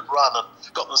had a good run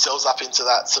and got themselves up into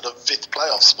that sort of 5th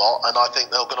playoff spot. And I think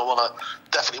they're going to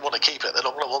definitely want to keep it. They're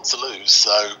not going to want to lose.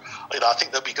 So, I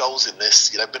think there'll be goals in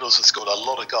this. Middles have scored a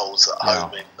lot of goals at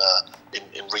home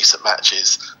in recent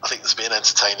matches. I think this will be an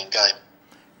entertaining game.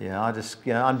 Yeah, I just,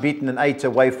 unbeaten and 8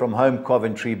 away from home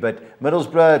Coventry, but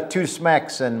Middlesbrough 2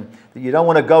 smacks, and you don't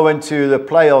want to go into the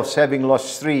playoffs having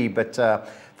lost 3, but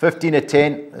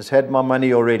 15-10 has had my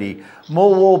money already.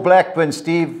 Millwall Blackburn,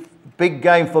 Steve, big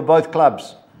game for both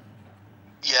clubs.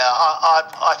 Yeah,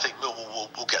 I think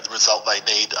Millwall will get the result they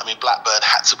need. I mean, Blackburn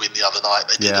had to win the other night.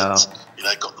 They didn't.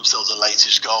 Got themselves a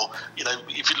latest goal.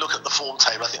 If you look at the form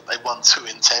table, I think they won 2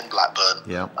 in 10, Blackburn.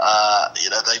 Yeah.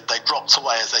 They dropped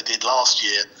away as they did last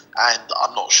year, and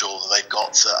I'm not sure that they've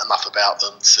got enough about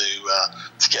them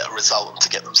to get a result and to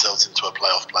get themselves into a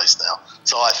playoff place now.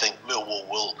 So I think Millwall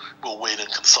will win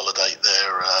and consolidate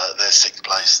their 6th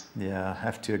place. Yeah, I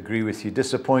have to agree with you.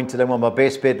 Disappointed. They won my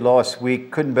best bet last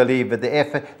week. Couldn't believe it. The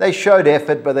effort. They showed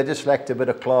effort, but they just lacked a bit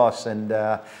of class. And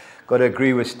got to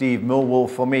agree with Steve. Millwall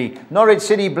for me. Norwich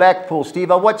City, Blackpool. Steve,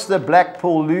 I watched the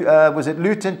Blackpool. Was it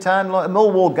Luton Town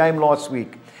Millwall game last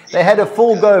week? They had a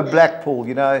full go, Blackpool,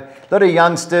 a lot of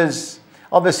youngsters,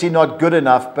 obviously not good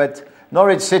enough, but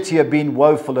Norwich City have been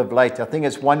woeful of late. I think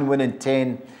it's 1 win in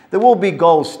 10. There will be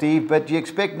goals, Steve, but do you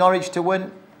expect Norwich to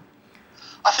win?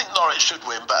 I think Norwich should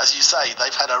win, but as you say,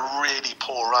 they've had a really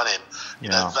poor run-in.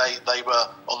 They were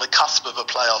on the cusp of a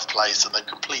playoff place and they've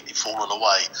completely fallen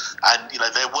away. And,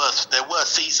 their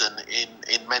worst season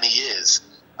in many years.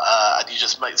 And you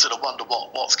just sort of wonder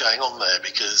what's going on there,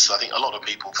 because I think a lot of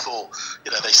people thought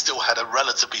they still had a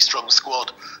relatively strong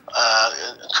squad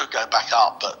and could go back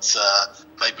up, but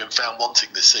they've been found wanting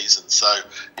this season. So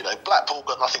Blackpool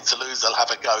got nothing to lose; they'll have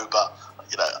a go. But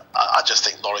I just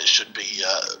think Norwich should be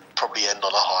probably end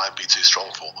on a high and be too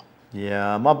strong for them.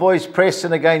 Yeah, my boys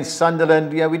Preston against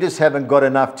Sunderland. We just haven't got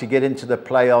enough to get into the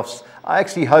playoffs. I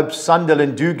actually hope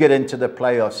Sunderland do get into the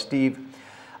playoffs, Steve.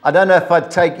 I don't know if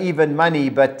I'd take even money,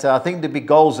 but I think there'd be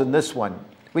goals in this one.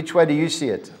 Which way do you see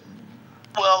it?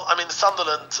 Well, I mean,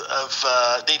 Sunderland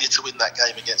have needed to win that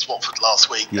game against Watford last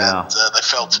week, and they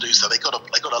failed to do so. They got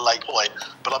a late point,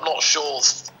 but I'm not sure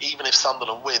even if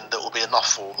Sunderland win, that will be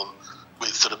enough for them.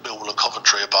 With sort of Millwall and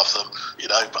Coventry above them,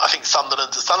 but I think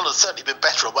Sunderland's certainly been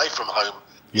better away from home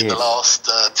in the last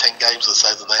 10 games or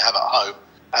so than they have at home,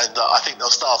 and I think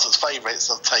they'll start as favourites.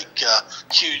 They'll take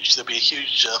there'll be a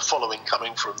huge following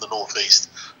coming from the northeast,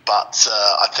 but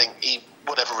I think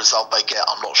whatever result they get,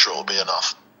 I'm not sure it'll be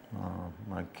enough.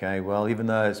 Okay, well, even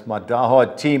though it's my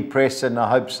diehard team, Preston, I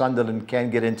hope Sunderland can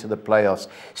get into the playoffs.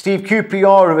 Steve,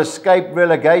 QPR have escaped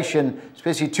relegation,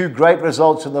 especially 2 great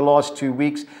results in the last 2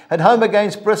 weeks. At home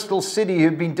against Bristol City,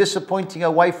 who've been disappointing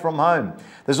away from home.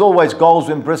 There's always goals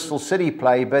when Bristol City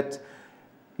play, but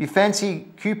you fancy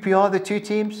QPR, the 2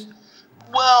 teams?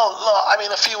 Well, I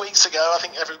mean, a few weeks ago, I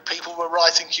think people were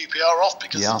writing QPR off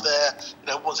because of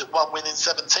their, was it 1 win in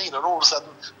 17, and all of a sudden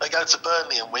they go to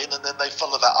Burnley and win, and then they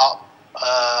follow that up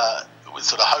with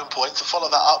sort of home points, to follow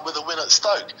that up with a win at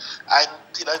Stoke, and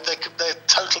they're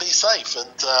totally safe, and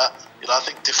I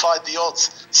think defied the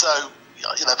odds. So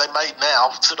they may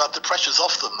now sort of the pressure's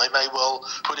off them. They may well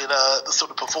put in the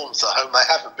sort of performance at home they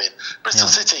haven't been. Bristol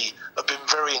City have been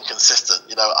very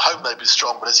inconsistent. At home they've been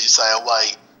strong, but as you say,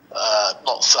 away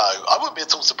not so. I wouldn't be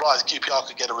at all surprised QPR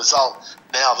could get a result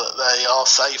now that they are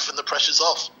safe and the pressure's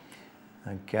off.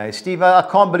 Okay, Steve, I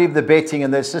can't believe the betting in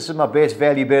this. This is my best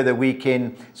value bet of the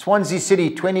weekend. Swansea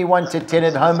City 21-10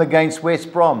 at home against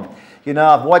West Brom.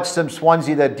 I've watched some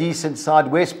Swansea, they're decent side.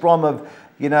 West Brom have,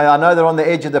 I know they're on the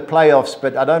edge of the playoffs,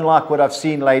 but I don't like what I've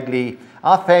seen lately.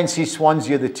 I fancy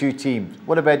Swansea, the 2 teams.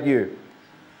 What about you?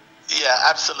 Yeah,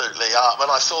 absolutely. When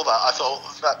I saw that, I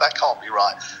thought that can't be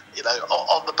right.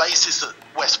 On the basis that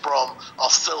West Brom are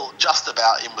still just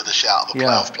about in with a shout of a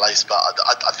playoff place, but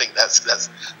I think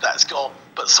that's gone.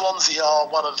 But Swansea are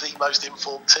one of the most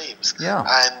informed teams, and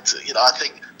I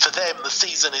think for them the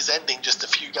season is ending just a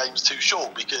few games too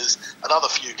short, because another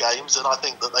few games, and I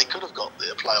think that they could have got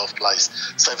the playoff place.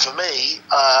 So for me,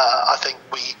 I think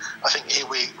here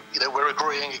we're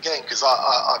agreeing again, because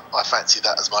I fancy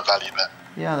that as my value bet.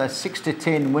 Yeah, that's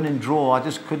 6-10 win and draw. I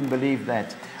just couldn't believe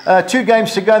that. 2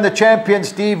 games to go in the Champions,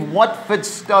 Steve. Watford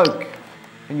Stoke.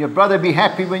 Can your brother be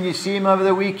happy when you see him over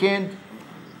the weekend?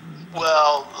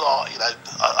 Well,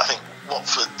 I think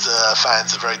Watford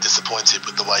fans are very disappointed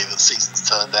with the way the season's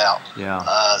turned out.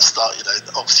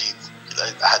 Obviously,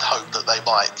 had hoped that they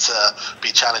might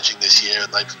be challenging this year,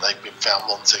 and they've been found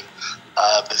wanting.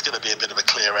 There's going to be a bit of a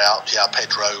clear out. Yeah,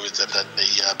 Pedro is evidently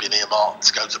been earmarked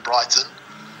to go to Brighton.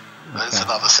 There's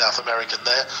another South American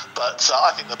there, but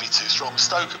I think they'll be too strong.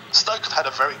 Stoke have had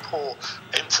a very poor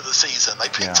end to the season. They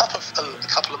picked up a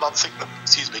couple of months ago,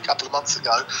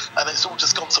 and it's all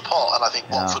just gone to pot. And I think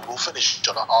Watford will finish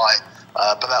on a high,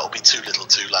 but that will be too little,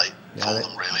 too late for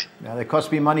them, really. Yeah, they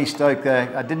cost me money, Stoke.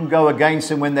 I didn't go against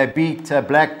them when they beat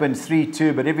Blackburn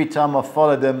 3-2, but every time I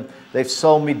followed them, they've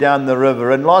sold me down the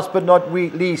river. And last but not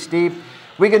least, Steve,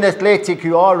 Wigan Athletic,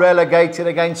 who are relegated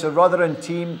against a Rotherham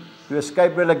team who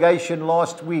escaped relegation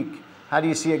last week. How do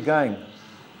you see it going?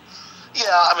 Yeah,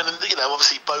 I mean,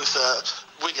 obviously both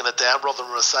Wigan are down,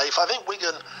 Rotherham are safe. I think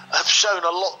Wigan have shown a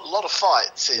lot of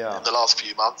fights in the last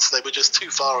few months. They were just too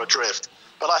far adrift.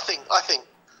 But I think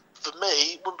for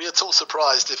me, wouldn't be at all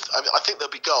surprised if I think there'll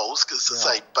be goals, because as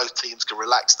I say, both teams can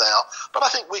relax now. But I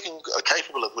think Wigan are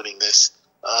capable of winning this.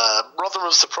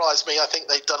 Rotherham surprised me. I think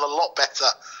they've done a lot better.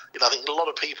 I think a lot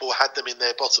of people had them in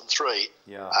their bottom 3,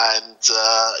 and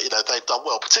they've done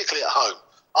well, particularly at home.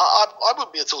 I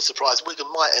wouldn't be at all surprised. Wigan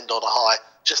might end on a high,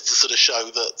 just to sort of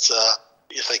show that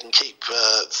if they can keep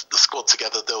the squad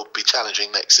together, they'll be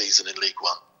challenging next season in League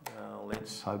One. Well,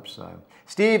 let's hope so.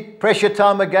 Steve, pressure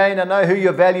time again. I know who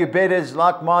your value bet is,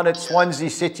 like mine at Swansea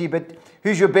City, but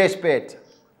who's your best bet?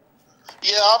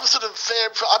 Yeah, I'm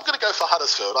going to go for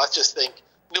Huddersfield. I just think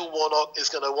Neil Warnock is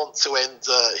going to want to end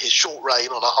his short reign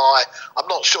on a high. I'm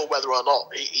not sure whether or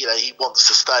not he wants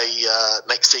to stay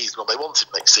next season, or they want him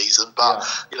next season. But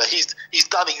he's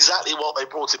done exactly what they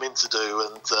brought him in to do,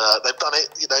 and they've done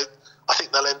it. I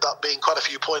think they'll end up being quite a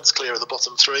few points clear of the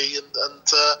bottom 3, and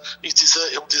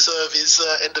he'll deserve his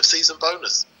end of season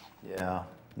bonus. Yeah.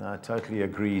 No, I totally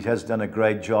agree. He has done a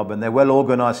great job, and they're well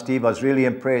organised, Steve. I was really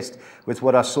impressed with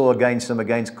what I saw against them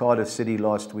against Cardiff City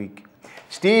last week.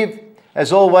 Steve,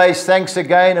 as always, thanks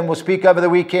again, and we'll speak over the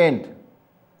weekend.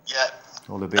 Yeah.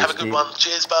 All the best, Have a good one.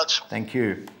 Cheers, Budge. Thank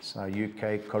you. So,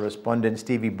 UK correspondent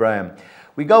Stevie Braham.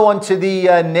 We go on to the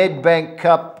Nedbank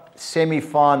Cup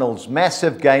semi-finals.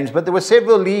 Massive games, but there were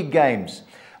several league games.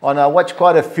 And I watched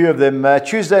quite a few of them.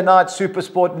 Tuesday night,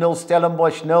 Supersport 0,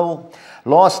 Stellenbosch 0.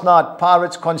 Last night,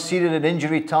 Pirates conceded an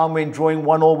injury time when drawing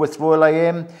 1-1 with Royal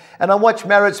AM. And I watched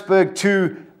Maritzburg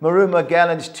 2, Maruma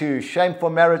Gallants 2. Shame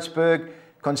for Maritzburg,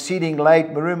 conceding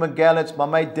late. Maruma Gallants, my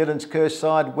mate Dylan's curse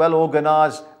side, well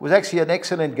organised. It was actually an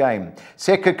excellent game.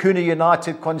 Sekakuna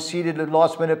United conceded a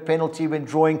last-minute penalty when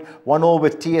drawing 1-1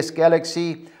 with TS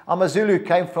Galaxy. Amazulu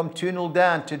came from 2-0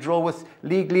 down to draw with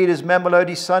league leaders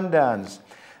Mamelodi Sundowns.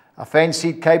 I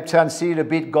fancied Cape Town City to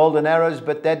beat Golden Arrows,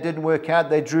 but that didn't work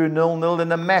out. They drew 0-0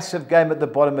 in a massive game at the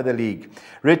bottom of the league.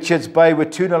 Richards Bay were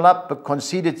 2-0 up, but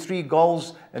conceded 3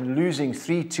 goals and losing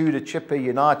 3-2 to Chipper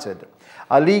United.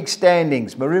 Our league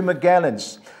standings, Maruma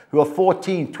Gallants, who are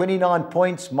 14, 29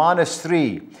 points,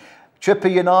 -3. Chipper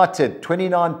United,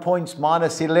 29 points,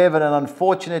 -11. And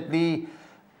unfortunately,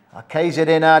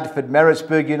 KZN Outfit,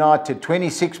 Maritzburg United,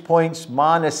 26 points,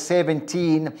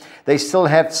 -17. They still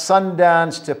have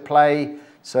Sundowns to play,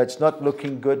 so it's not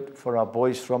looking good for our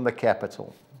boys from the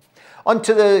capital. On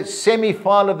to the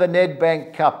semi-final of the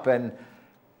Nedbank Cup, and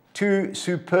 2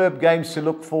 superb games to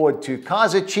look forward to.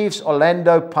 Kaizer Chiefs,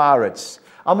 Orlando Pirates.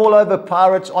 I'm all over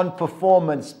Pirates on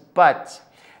performance, but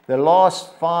the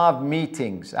last 5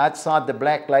 meetings outside the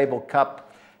Black Label Cup,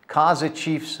 Kaizer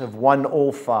Chiefs have won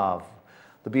all 5.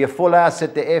 There'll be a full house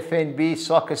at the FNB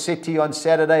Soccer City on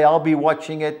Saturday. I'll be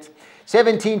watching it.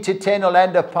 17-10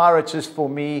 Orlando Pirates is for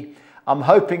me. I'm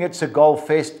hoping it's a goal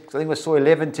fest. I think we saw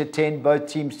 11-10, both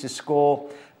teams to score.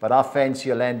 But I fancy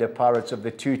Orlando Pirates of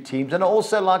the 2 teams. And I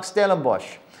also like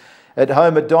Stellenbosch. At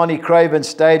home at Donny Craven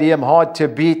Stadium, hard to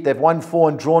beat. They've won 4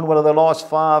 and drawn 1 of the last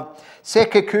 5.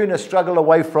 Sekakuna struggle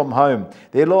away from home.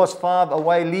 Their last 5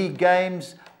 away league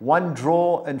games, 1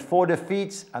 draw and 4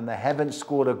 defeats, and they haven't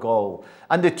scored a goal.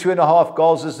 Under 2.5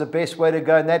 goals is the best way to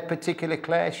go in that particular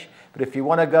clash. But if you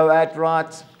want to go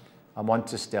outright, I'm on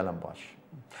to Stellenbosch.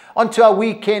 On to our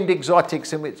weekend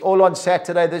exotics, and it's all on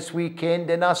Saturday this weekend.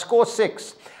 And our score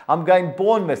 6. I'm going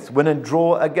Bournemouth, win and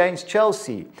draw against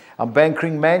Chelsea. I'm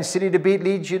bankering Man City to beat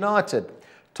Leeds United.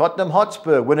 Tottenham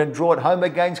Hotspur, win and draw at home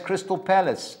against Crystal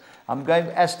Palace. I'm going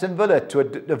Aston Villa to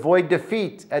avoid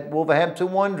defeat at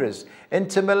Wolverhampton Wanderers.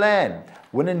 Inter Milan,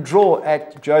 win and draw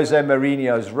at Jose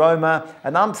Mourinho's Roma.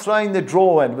 And I'm throwing the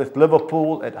draw in with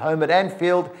Liverpool at home at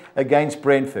Anfield against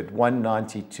Brentford,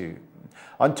 192.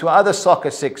 On to other soccer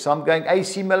 6, I'm going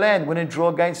AC Milan, win and draw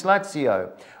against Lazio.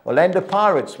 Orlando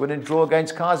Pirates, win and draw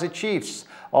against Kaizer Chiefs.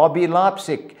 RB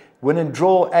Leipzig, win and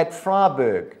draw at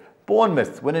Freiburg.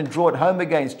 Bournemouth, win and draw at home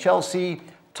against Chelsea.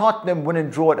 Tottenham, win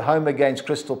and draw at home against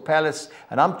Crystal Palace.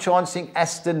 And I'm chancing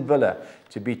Aston Villa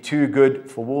to be too good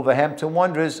for Wolverhampton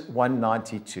Wanderers,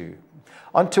 192.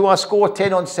 On to our score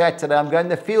 10 on Saturday. I'm going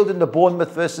the field in the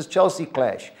Bournemouth versus Chelsea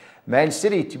clash. Man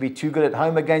City to be too good at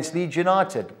home against Leeds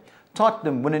United.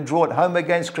 Tottenham, win and draw at home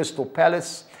against Crystal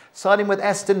Palace. Siding with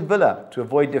Aston Villa to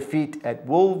avoid defeat at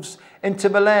Wolves. Inter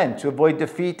Milan to avoid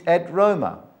defeat at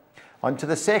Roma. On to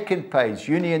the second page,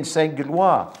 Union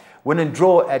Saint-Gilloise, win and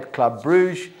draw at Club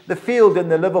Brugge. The field in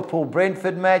the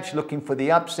Liverpool-Brentford match, looking for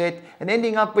the upset, and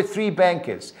ending up with 3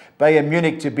 bankers. Bayern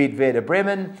Munich to beat Werder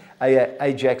Bremen,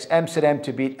 Ajax Amsterdam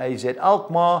to beat AZ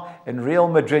Alkmaar, and Real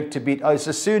Madrid to beat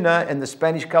Osasuna in the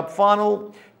Spanish Cup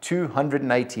final,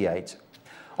 288.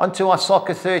 On to our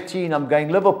soccer 13, I'm going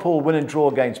Liverpool, win and draw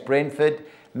against Brentford.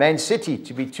 Man City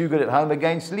to be too good at home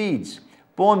against Leeds.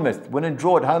 Bournemouth, win and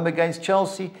draw at home against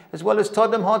Chelsea, as well as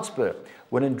Tottenham Hotspur,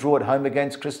 win and draw at home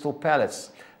against Crystal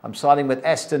Palace. I'm siding with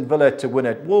Aston Villa to win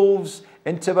at Wolves.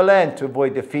 Inter Milan to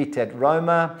avoid defeat at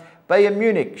Roma. Bayern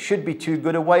Munich should be too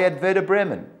good away at Werder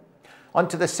Bremen. On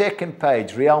to the second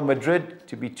page, Real Madrid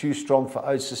to be too strong for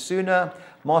Osasuna.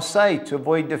 Marseille to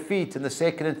avoid defeat in the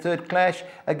second and third clash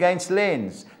against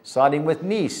Lens. Siding with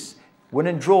Nice, win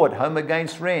and draw at home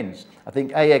against Rennes. I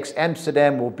think Ajax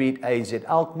Amsterdam will beat AZ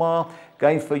Alkmaar.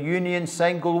 Going for Union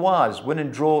Saint-Gilloise, win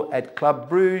and draw at Club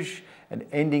Brugge. And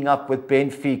ending up with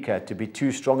Benfica to be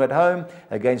too strong at home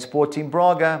against Sporting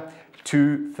Braga,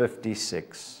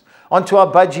 256. On to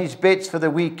our Budgies bets for the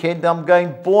weekend. I'm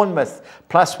going Bournemouth,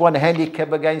 +1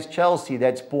 handicap against Chelsea.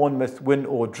 That's Bournemouth win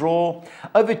or draw.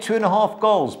 Over 2.5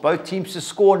 goals. Both teams to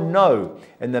score no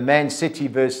in the Man City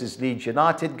versus Leeds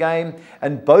United game.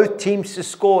 And both teams to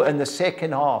score in the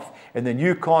second half in the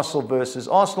Newcastle versus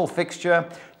Arsenal fixture,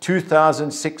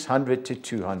 2,600 to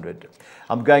 200.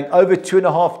 I'm going over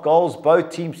 2.5 goals.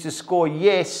 Both teams to score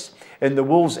yes in the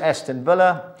Wolves Aston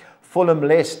Villa, Fulham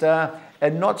Leicester,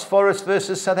 and Notts Forest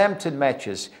versus Southampton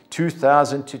matches,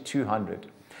 2,000 to 200.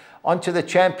 On to the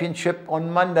championship on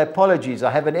Monday. Apologies,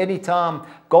 I have an anytime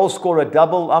goal scorer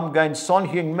double. I'm going Son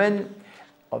Heung-min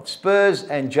of Spurs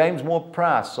and James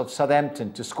Ward-Prowse of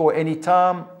Southampton to score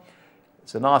anytime.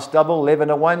 It's a nice double,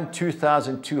 11-1,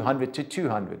 2,200 to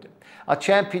 200. Our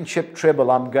championship treble,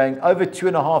 I'm going over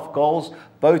 2.5 goals,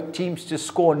 both teams to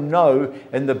score no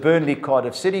in the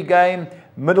Burnley-Cardiff City game.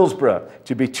 Middlesbrough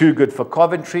to be too good for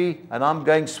Coventry, and I'm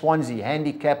going Swansea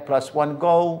handicap plus 1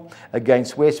 goal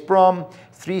against West Brom,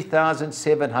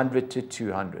 3,700 to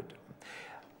 200.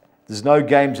 There's no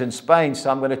games in Spain,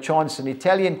 so I'm going to chance an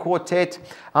Italian quartet.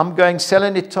 I'm going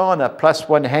Salernitana plus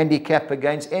 1 handicap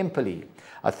against Empoli.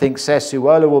 I think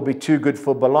Sassuolo will be too good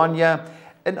for Bologna.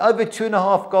 And over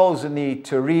 2.5 goals in the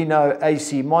Torino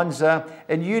AC Monza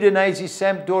and Udinese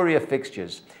Sampdoria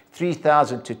fixtures,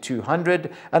 3,000 to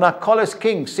 200. And our Collis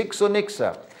King, 6 or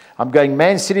Nixa. I'm going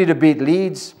Man City to beat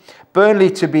Leeds,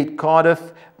 Burnley to beat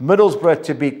Cardiff, Middlesbrough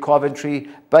to beat Coventry,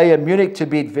 Bayern Munich to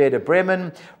beat Werder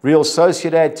Bremen, Real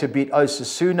Sociedad to beat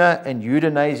Osasuna, and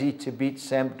Udinese to beat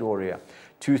Sampdoria,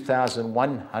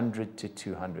 2,100 to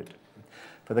 200.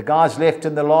 For the guys left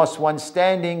in the last one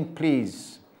standing,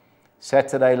 please,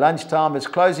 Saturday lunchtime is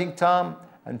closing time,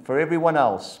 and for everyone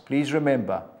else, please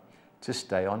remember to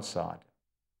stay on side.